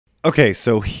Okay,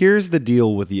 so here's the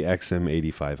deal with the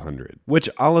XM8500, which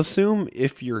I'll assume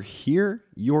if you're here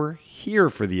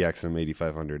for the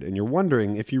XM8500, and you're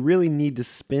wondering if you really need to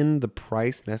spend the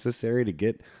price necessary to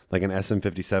get like an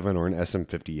SM57 or an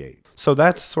SM58. So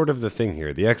that's sort of the thing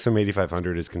here. The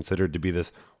XM8500 is considered to be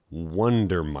this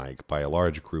wonder mic by a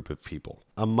large group of people.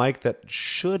 A mic that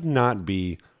should not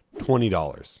be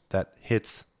 $20, that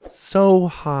hits so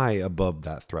high above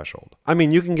that threshold. I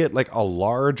mean, you can get like a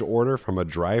large order from a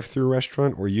drive-through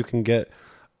restaurant, or you can get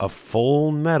a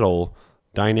full metal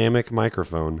dynamic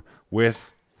microphone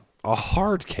with a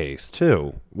hard case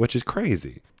too, which is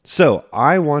crazy. So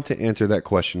I want to answer that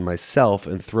question myself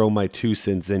and throw my 2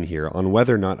 cents in here on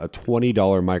whether or not a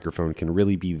 $20 microphone can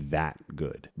really be that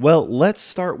good. Well, let's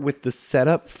start with the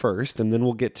setup first, and then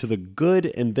we'll get to the good,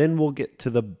 and then we'll get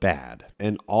to the bad.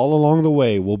 And all along the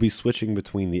way, we'll be switching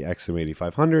between the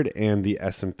XM8500 and the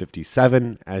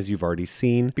SM57, as you've already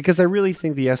seen, because I really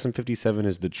think the SM57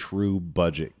 is the true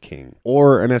budget king.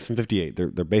 Or an SM58,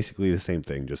 they're basically the same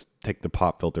thing, just take the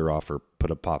pop filter off or put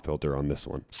a pop filter on this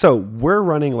one. So we're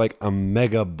running like a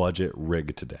mega budget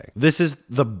rig today. This is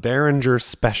the Behringer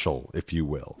Special, if you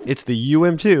will. It's the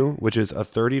UM2, which is a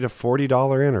 $30 to $40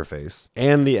 interface,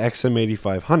 and the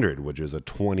XM8500, which is a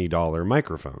 $20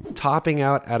 microphone, topping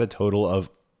out at a total of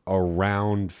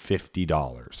around $50.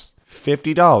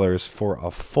 $50 for a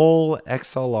full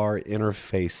XLR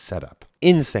interface setup.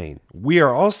 Insane. We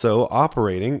are also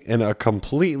operating in a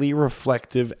completely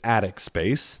reflective attic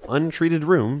space, untreated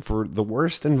room for the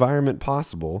worst environment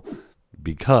possible,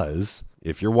 because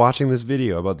if you're watching this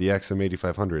video about the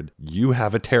XM8500, you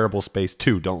have a terrible space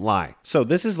too, don't lie. So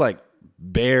this is like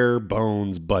bare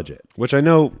bones budget, which I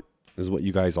know is what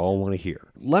you guys all want to hear.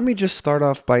 Let me just start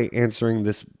off by answering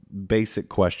this basic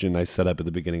question I set up at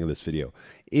the beginning of this video.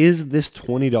 Is this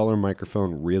 $20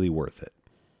 microphone really worth it?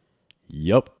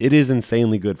 Yup, it is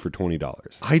insanely good for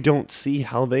 $20. I don't see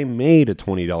how they made a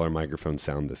 $20 microphone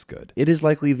sound this good. It is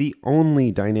likely the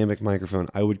only dynamic microphone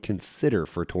I would consider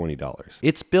for $20.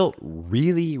 It's built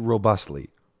really robustly,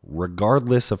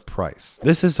 regardless of price.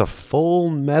 This is a full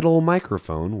metal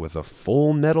microphone with a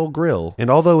full metal grill, and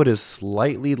although it is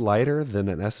slightly lighter than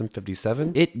an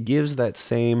SM57, it gives that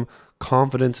same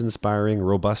confidence-inspiring,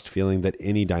 robust feeling that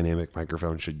any dynamic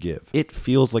microphone should give. It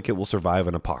feels like it will survive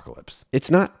an apocalypse.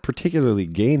 It's not particularly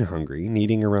gain-hungry,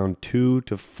 needing around 2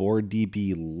 to 4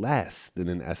 dB less than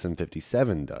an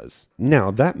SM57 does. Now,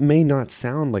 that may not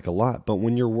sound like a lot, but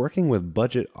when you're working with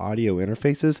budget audio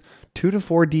interfaces, 2 to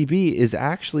 4 dB is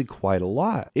actually quite a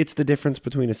lot. It's the difference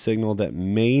between a signal that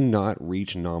may not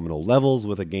reach nominal levels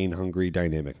with a gain-hungry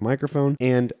dynamic microphone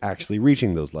and actually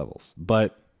reaching those levels.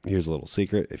 But here's a little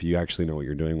secret. If you actually know what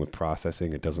you're doing with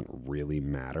processing, it doesn't really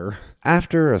matter.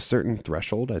 After a certain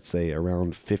threshold, I'd say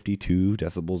around 52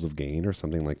 decibels of gain or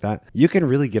something like that, you can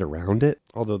really get around it,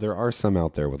 although there are some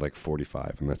out there with like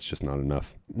 45, and that's just not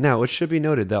enough. Now, it should be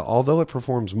noted that although it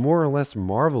performs more or less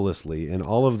marvelously in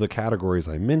all of the categories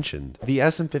I mentioned, the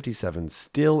SM57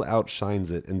 still outshines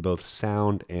it in both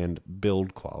sound and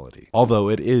build quality. Although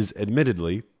it is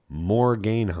admittedly more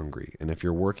gain hungry, and if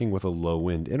you're working with a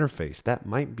low-end interface, that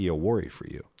might be a worry for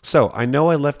you. So I know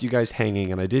I left you guys hanging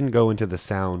and I didn't go into the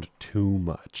sound too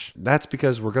much. That's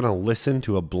because we're going to listen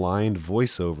to a blind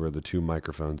voiceover of the two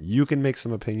microphones. You can make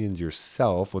some opinions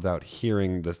yourself without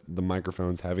hearing the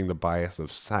microphones having the bias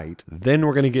of sight. Then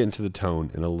we're going to get into the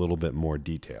tone in a little bit more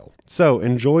detail. So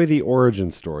enjoy the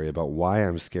origin story about why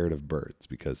I'm scared of birds,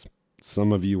 because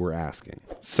some of you were asking.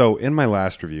 So in my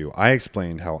last review, I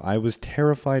explained how I was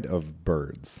terrified of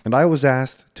birds, and I was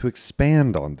asked to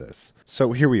expand on this.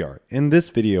 So here we are. In this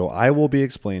video, I will be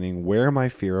explaining where my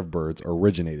fear of birds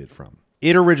originated from.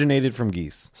 It originated from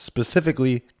geese,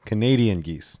 specifically Canadian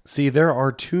geese. See, there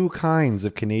are two kinds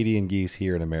of Canadian geese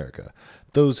here in America.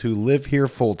 Those who live here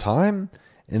full time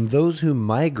and those who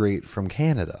migrate from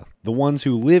Canada. The ones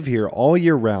who live here all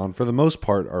year round, for the most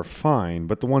part, are fine,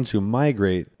 but the ones who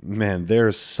migrate, man,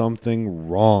 there's something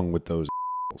wrong with those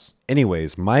assholes.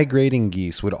 Anyways, migrating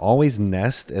geese would always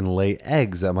nest and lay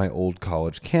eggs at my old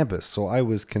college campus, so I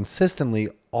was consistently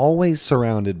always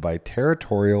surrounded by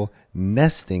territorial,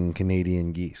 nesting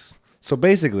Canadian geese. So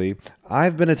basically,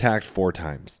 I've been attacked 4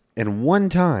 times. And one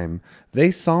time,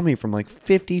 they saw me from like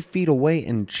 50 feet away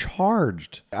and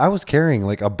charged. I was carrying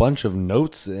like a bunch of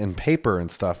notes and paper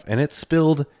and stuff, and it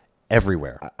spilled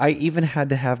everywhere. I even had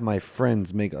to have my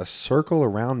friends make a circle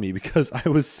around me because I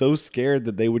was so scared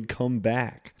that they would come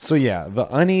back. So yeah, the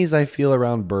unease I feel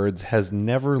around birds has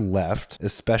never left,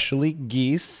 especially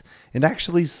geese and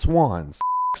actually swans.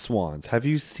 Swans. Have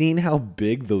you seen how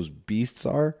big those beasts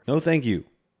are? No, thank you.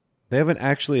 They haven't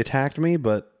actually attacked me,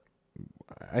 but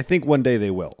I think one day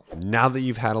they will. Now that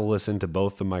you've had a listen to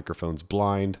both the microphones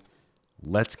blind,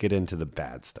 let's get into the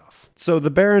bad stuff. So the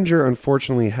Behringer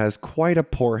unfortunately has quite a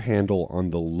poor handle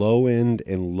on the low end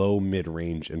and low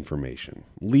mid-range information,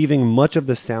 leaving much of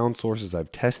the sound sources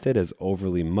I've tested as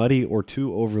overly muddy or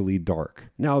too overly dark.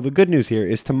 Now the good news here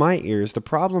is, to my ears, the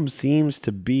problem seems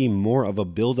to be more of a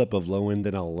buildup of low end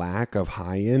than a lack of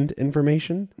high end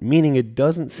information, meaning it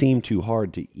doesn't seem too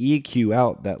hard to EQ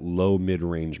out that low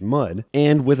mid-range mud,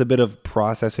 and with a bit of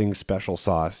processing special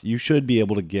sauce, you should be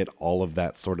able to get all of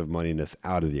that sort of muddiness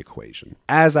out of the equation,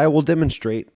 as I will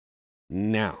demonstrate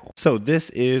now. So this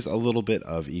is a little bit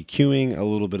of EQing, a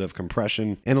little bit of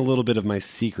compression, and a little bit of my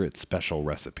secret special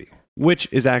recipe, which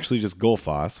is actually just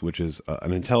Gullfoss, which is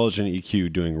an intelligent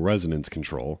EQ doing resonance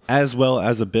control, as well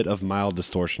as a bit of mild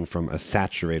distortion from a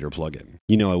saturator plugin.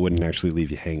 You know I wouldn't actually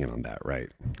leave you hanging on that, right?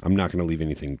 I'm not going to leave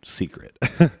anything secret.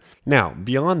 Now,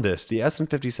 beyond this, the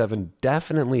SM57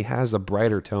 definitely has a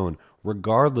brighter tone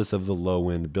regardless of the low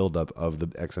end buildup of the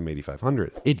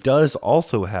XM8500. It does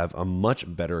also have a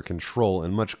much better control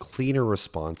and much cleaner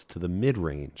response to the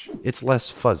mid-range. It's less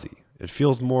fuzzy. It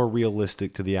feels more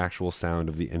realistic to the actual sound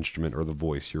of the instrument or the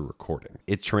voice you're recording.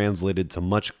 It translated to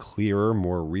much clearer,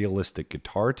 more realistic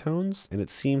guitar tones, and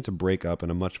it seemed to break up in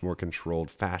a much more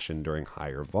controlled fashion during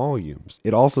higher volumes.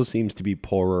 It also seems to be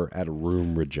poorer at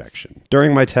room rejection.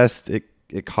 During my test, it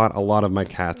caught a lot of my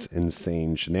cat's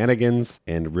insane shenanigans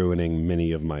and ruining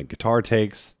many of my guitar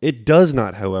takes. It does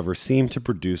not, however, seem to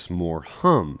produce more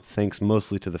hum, thanks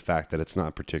mostly to the fact that it's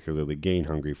not particularly gain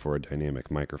hungry for a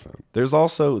dynamic microphone. There's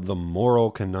also the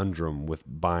moral conundrum with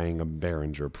buying a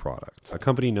Behringer product, a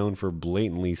company known for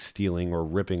blatantly stealing or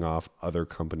ripping off other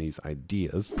companies'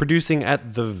 ideas, producing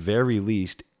at the very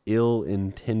least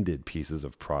ill-intended pieces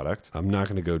of product. I'm not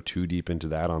going to go too deep into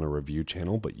that on a review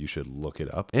channel, but you should look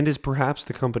it up, and is perhaps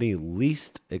the company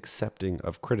least accepting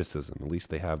of criticism. At least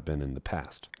they have been in the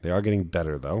past. They are getting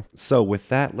better though. So with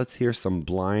that, let's hear some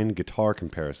blind guitar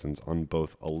comparisons on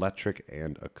both electric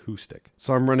and acoustic.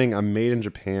 So I'm running a made in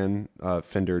Japan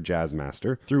Fender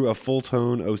Jazzmaster through a full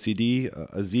tone OCD,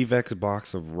 a ZVEX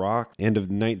box of rock, and a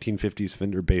 1950s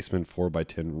Fender Bassman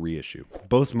 4x10 reissue.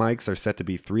 Both mics are set to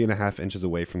be 3.5 inches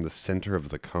away from the center of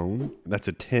the cone. That's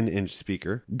a 10-inch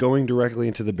speaker, going directly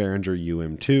into the Behringer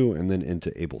UM2 and then into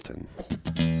Ableton.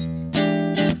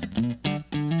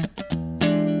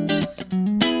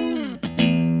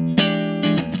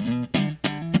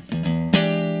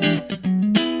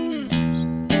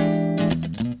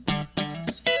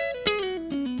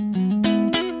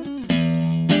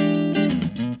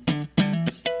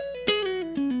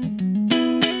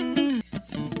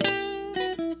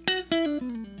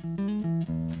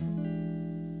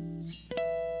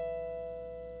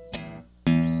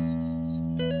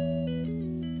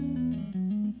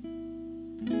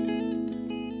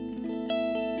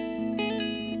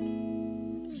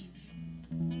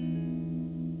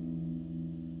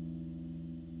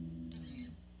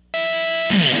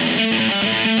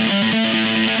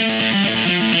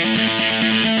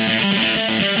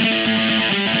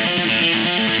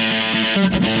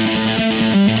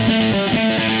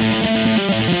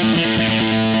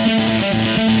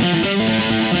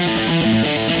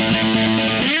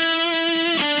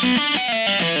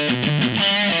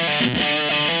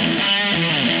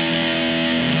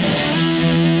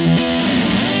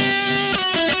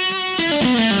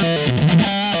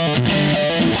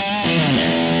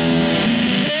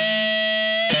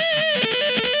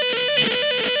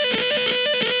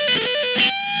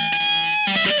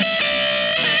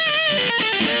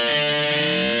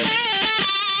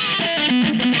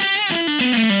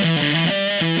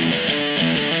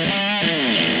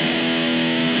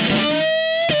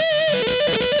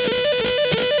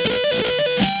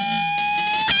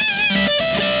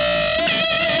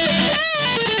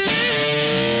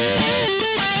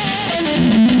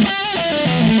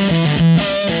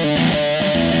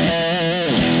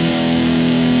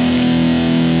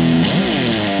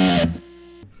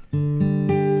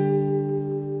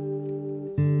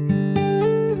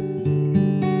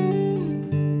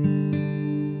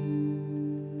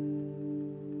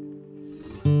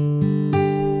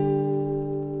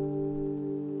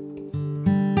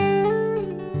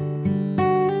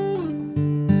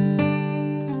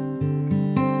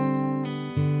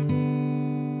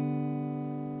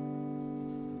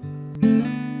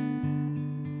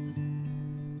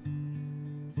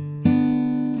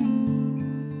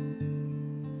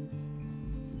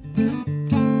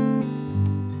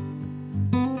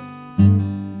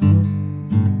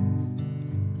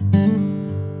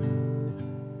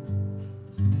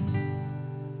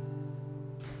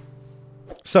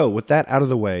 So with that out of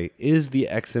the way, is the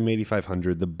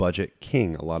XM8500 the budget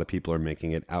king a lot of people are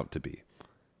making it out to be?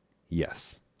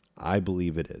 Yes, I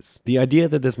believe it is. The idea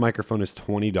that this microphone is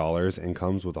 $20 and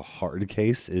comes with a hard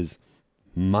case is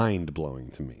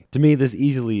mind-blowing to me. To me, this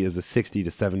easily is a $60 to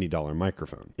 $70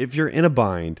 microphone. If you're in a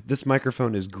bind, this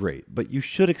microphone is great, but you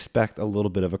should expect a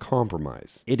little bit of a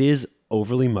compromise. It is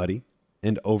overly muddy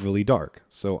and overly dark,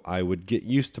 so I would get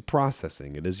used to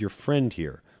processing. It is your friend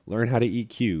here. Learn how to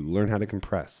EQ, learn how to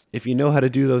compress. If you know how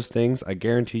to do those things, I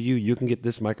guarantee you can get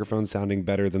this microphone sounding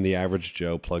better than the average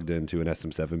Joe plugged into an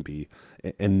SM7B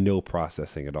and no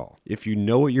processing at all. If you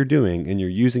know what you're doing and you're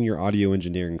using your audio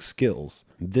engineering skills,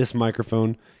 this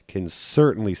microphone can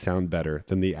certainly sound better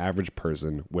than the average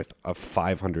person with a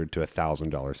 $500 to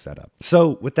 $1,000 setup.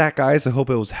 So with that, guys, I hope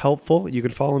it was helpful. You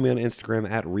can follow me on Instagram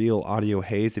at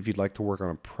RealAudioHaze if you'd like to work on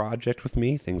a project with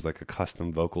me, things like a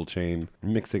custom vocal chain,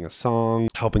 mixing a song,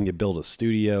 helping you build a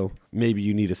studio. Maybe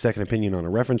you need a second opinion on a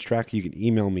reference track. You can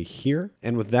email me here.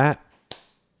 And with that,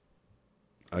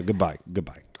 goodbye.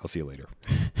 I'll see you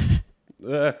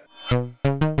later.